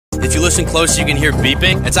If you listen close, you can hear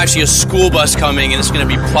beeping. It's actually a school bus coming, and it's going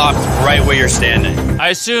to be plopped right where you're standing. I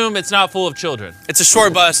assume it's not full of children. It's a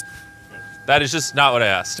short bus. That is just not what I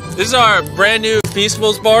asked. This is our brand new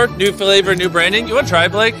Feastables bar, new flavor, new branding. You want to try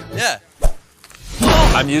it, Blake? Yeah.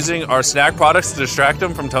 I'm using our snack products to distract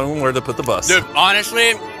them from telling them where to put the bus. Dude,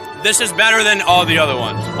 honestly, this is better than all the other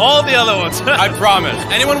ones. All the other ones. I promise.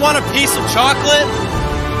 Anyone want a piece of chocolate?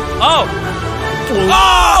 Oh!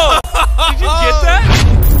 Oh! Did you get that?